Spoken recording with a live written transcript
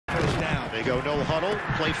They go no huddle,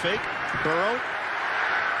 play fake. Burrow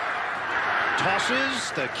tosses.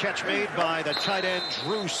 The catch made by the tight end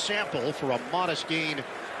Drew Sample for a modest gain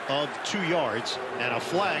of 2 yards, and a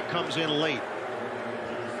flag comes in late.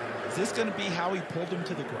 Is this going to be how he pulled him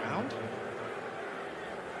to the ground?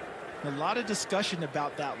 A lot of discussion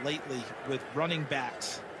about that lately with running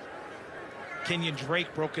backs. Kenyon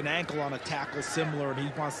Drake broke an ankle on a tackle similar, and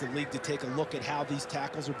he wants the league to take a look at how these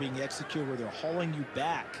tackles are being executed, where they're hauling you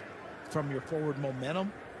back from your forward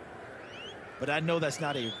momentum. But I know that's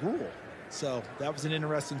not a rule. So that was an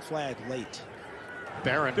interesting flag late.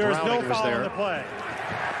 Baron There's Browning no was foul there. on the play.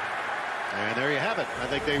 And there you have it. I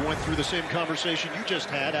think they went through the same conversation you just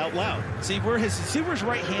had out loud. See where his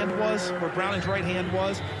right hand was, where Browning's right hand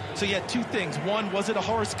was? So you had two things. One, was it a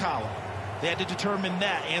horse collar? They had to determine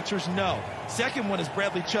that. Answer's no. Second one is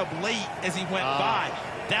Bradley Chubb late as he went by.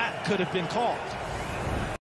 That could have been called.